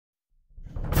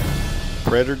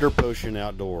Predator Potion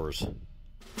Outdoors.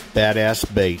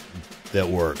 Badass bait that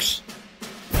works.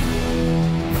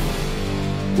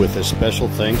 With a special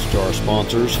thanks to our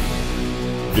sponsors,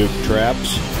 Duke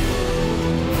Traps,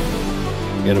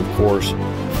 and of course,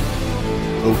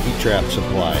 Okie Trap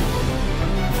Supply.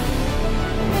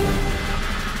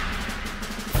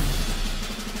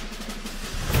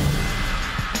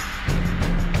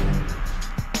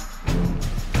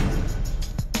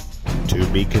 To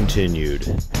be continued.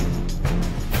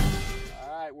 All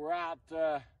right, we're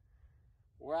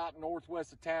out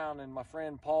northwest of town, and my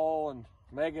friend Paul and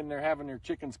Megan, they're having their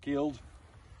chickens killed.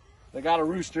 They got a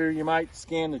rooster. You might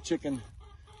scan the chicken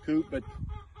coop, but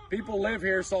people live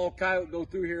here, saw a coyote go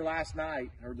through here last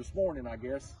night, or this morning, I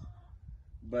guess.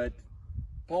 But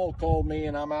Paul called me,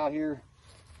 and I'm out here.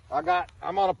 I'm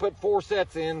gonna put 4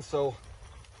 sets in, so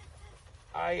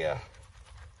I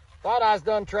thought I was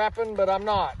done trapping, but I'm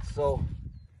not. So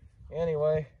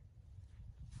anyway,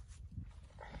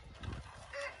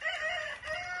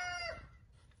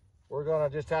 we're gonna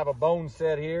just have a bone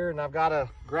set here, and I've got a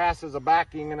grass as a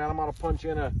backing, and then I'm gonna punch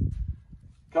in a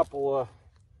couple of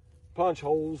punch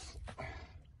holes,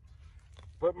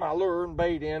 put my lure and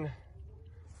bait in.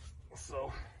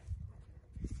 So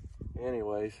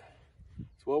anyways,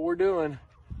 that's what we're doing.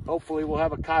 Hopefully we'll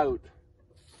have a coyote.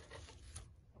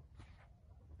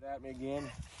 At me again.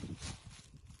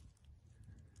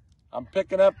 I'm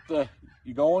picking up the,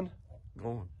 you going?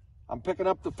 Going. I'm picking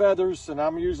up the feathers, and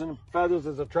I'm using feathers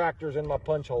as attractors in my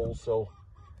punch holes, so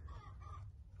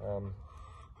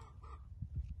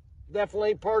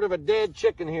definitely part of a dead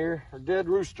chicken here, or dead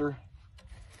rooster.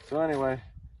 So anyway,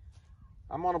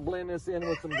 I'm gonna blend this in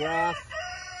with some grass,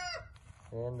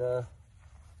 and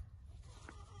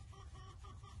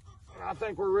I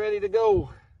think we're ready to go.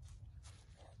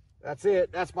 That's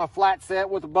it. That's my flat set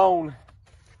with a bone.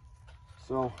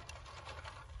 So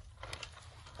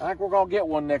I think we're gonna get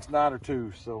one next night or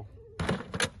two. So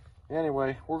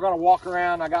anyway, we're gonna walk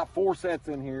around. I got 4 sets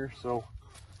in here, so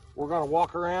we're gonna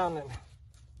walk around, and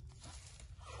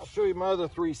I'll show you my other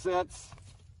 3 sets.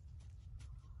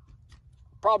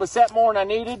 Probably set more than I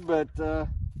needed, but I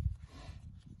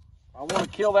want to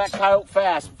kill that coyote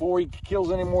fast before he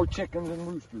kills any more chickens and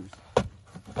roosters.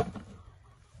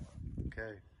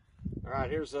 Okay. All right,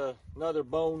 here's another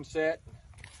bone set,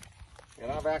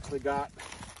 and I've actually got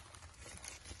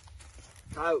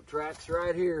coyote tracks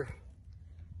right here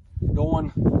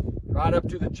going right up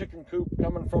to the chicken coop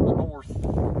coming from the north.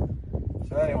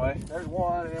 So anyway, there's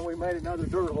one, and then we made another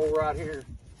dirt hole right here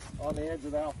on the edge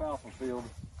of the alfalfa field.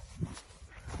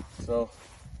 So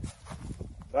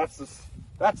that's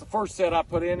the first set I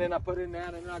put in, and I put in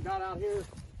that, and I got out here,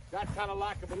 got kind of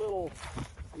like a little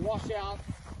washout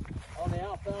on the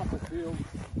alfalfa field,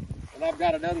 and I've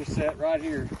got another set right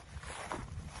here.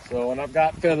 So, and I've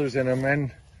got feathers in them,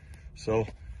 and so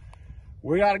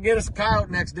we got to get us a coyote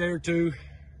next day or two.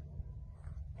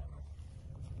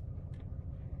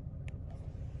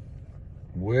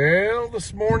 Well,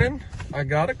 this morning I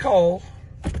got a call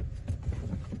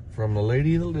from the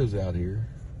lady that lives out here.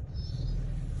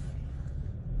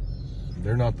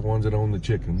 They're not the ones that own the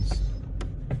chickens.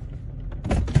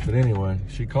 But anyway,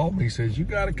 she called me, says, you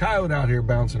got a coyote out here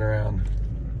bouncing around.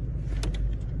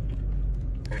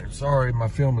 And sorry, my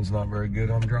filming's not very good.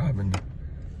 I'm driving.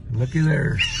 And looky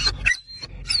there.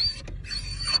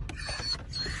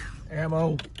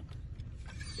 Ammo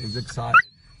is excited.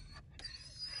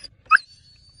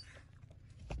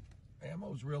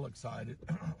 Ammo's real excited.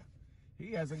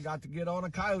 He hasn't got to get on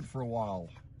a coyote for a while.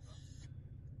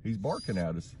 He's barking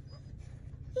at us.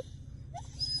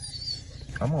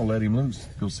 I'm gonna let him loose.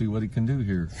 Go see what he can do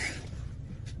here.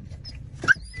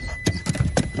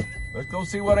 Let's go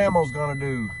see what Ammo's gonna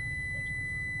do.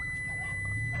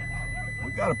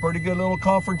 We got a pretty good little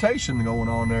confrontation going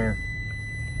on there.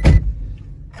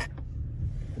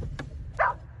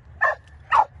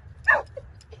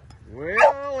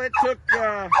 Well, it took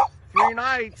 3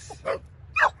 nights,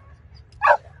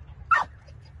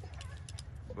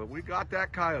 but we got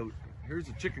that coyote. Here's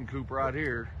the chicken coop right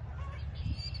here.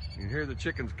 You can hear the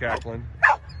chickens cackling.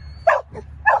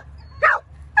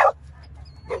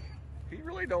 He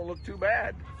really don't look too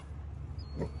bad.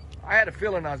 I had a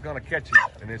feeling I was gonna catch him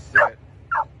in this set.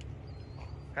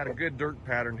 Had a good dirt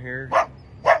pattern here.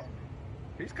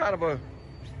 He's kind of a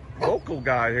vocal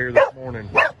guy here this morning.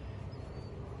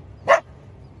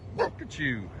 Look at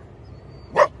you.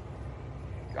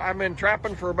 I've been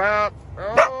trapping for about,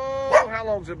 how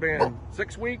long's it been?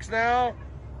 6 weeks now.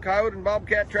 Coyote and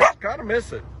bobcat traps, kind of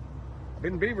miss it.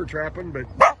 Been beaver trapping, but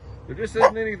there just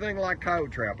isn't anything like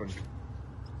coyote trapping.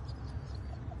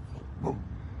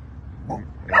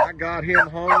 And I got him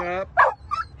hung up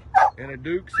and a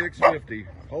Duke 650.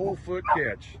 Whole foot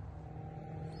catch.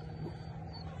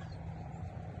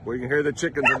 We can hear the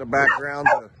chickens in the background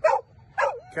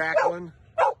cackling.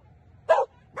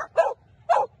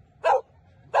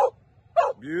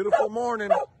 Beautiful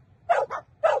morning.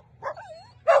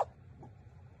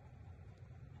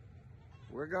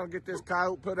 We're gonna get this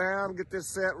coyote put down, get this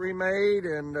set remade,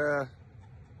 and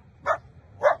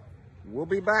we'll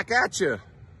be back at you.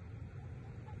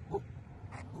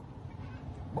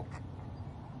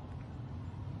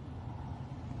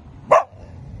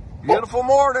 Beautiful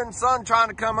morning, sun trying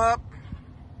to come up.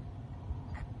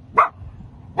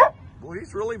 Boy,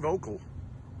 he's really vocal.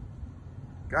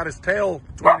 Got his tail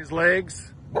between his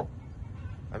legs.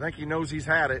 I think he knows he's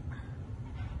had it.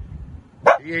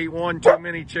 He ate one too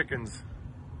many chickens.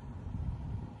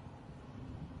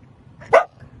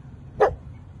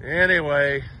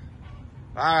 Anyway,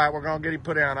 all right, we're gonna get him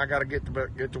put down. I gotta get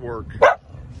to work.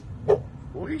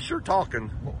 Well, he's sure talking.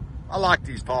 I like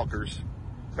these talkers.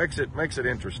 Makes it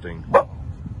interesting.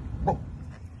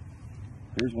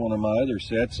 Here's one of my other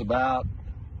sets, about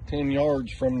 10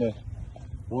 yards from the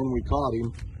one we caught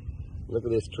him. Look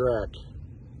at this track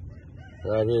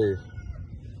right here.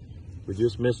 We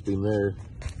just missed him there.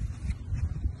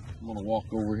 I'm gonna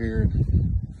walk over here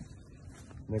and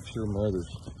make sure my other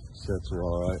sets are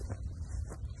all right.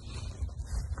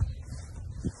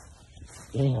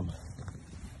 Damn.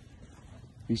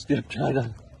 He stepped right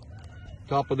on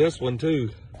top of this one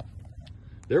too.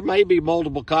 There may be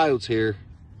multiple coyotes here.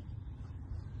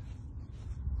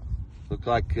 Look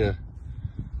like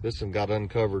this one got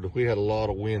uncovered. We had a lot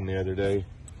of wind the other day.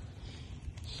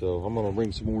 So I'm gonna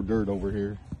bring some more dirt over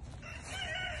here.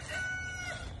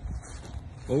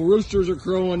 Well, roosters are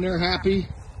crowing, they're happy.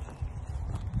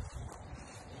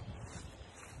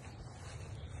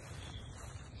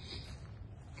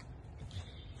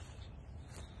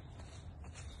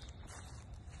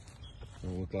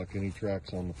 Don't look like any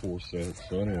tracks on the 4 set.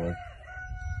 So anyway,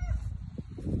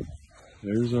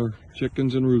 there's our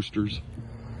chickens and roosters.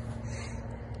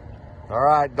 All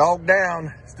right, dog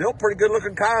down. Still pretty good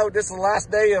looking coyote. This is the last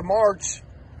day of March.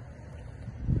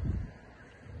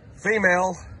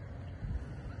 Female.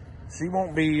 She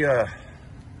won't be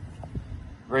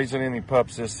raising any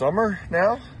pups this summer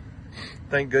now.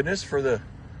 Thank goodness for the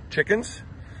chickens.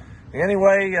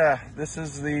 Anyway, this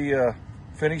is the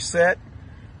finished set.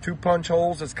 2 punch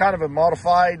holes. It's kind of a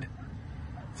modified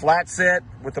flat set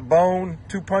with a bone,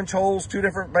 2 punch holes, 2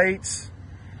 different baits.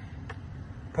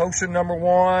 Potion number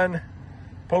 1,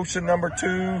 potion number 2,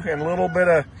 and a little bit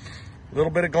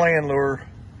of gland lure.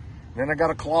 Then I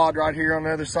got a clod right here on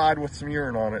the other side with some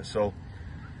urine on it. So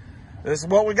this is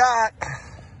what we got.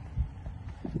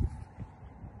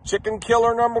 Chicken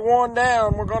killer number 1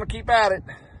 down. We're gonna keep at it.